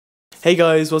Hey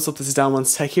guys, what's up? This is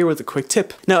DanWantsTech here with a quick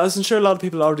tip. Now, as I'm sure a lot of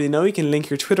people already know, you can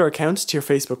link your Twitter account to your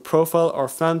Facebook profile or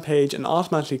fan page and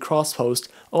automatically cross-post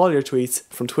all your tweets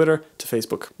from Twitter to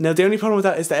Facebook. Now, the only problem with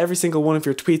that is that every single one of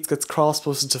your tweets gets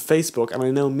cross-posted to Facebook, and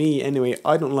I know me anyway,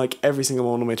 I don't like every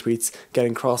single one of my tweets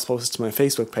getting cross-posted to my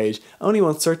Facebook page. I only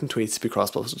want certain tweets to be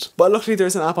cross-posted. But luckily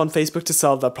there's an app on Facebook to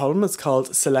solve that problem. It's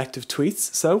called Selective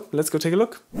Tweets, so let's go take a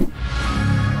look.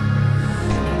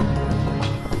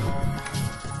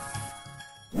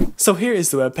 So here is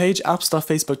the webpage,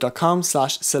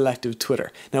 apps.facebook.com/selectivetwitter.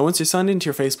 Now once you're signed into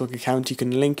your Facebook account, you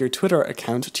can link your Twitter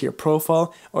account to your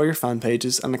profile or your fan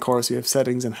pages, and of course we have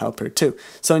settings and help here too.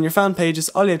 So in your fan pages,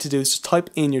 all you have to do is just type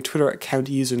in your Twitter account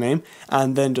username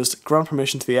and then just grant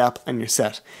permission to the app and you're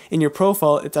set. In your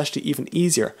profile, it's actually even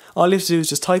easier. All you have to do is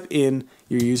just type in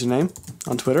your username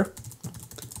on Twitter.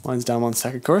 Mine's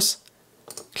DanWantsTech, of course.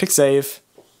 Click save.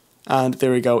 And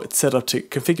there we go, it's set up to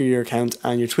configure your account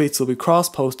and your tweets will be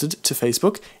cross-posted to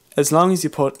Facebook as long as you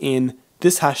put in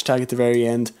this hashtag at the very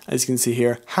end, as you can see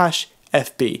here,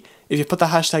 #FB. If you put the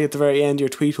hashtag at the very end, your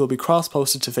tweet will be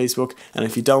cross-posted to Facebook, and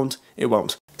if you don't, it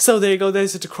won't. So there you go,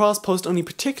 there's to cross-post only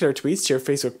particular tweets to your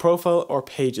Facebook profile or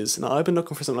pages. Now I've been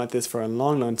looking for something like this for a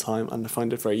long time and I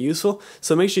find it very useful.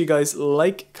 So make sure you guys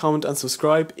like, comment and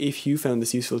subscribe if you found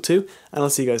this useful too, and I'll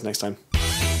see you guys next time.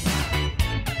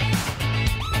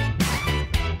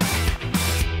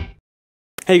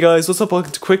 Hey guys, what's up?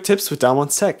 Welcome to Quick Tips with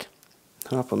DanWantsTech.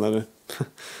 Hang up on that.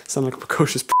 Sound like a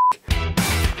precocious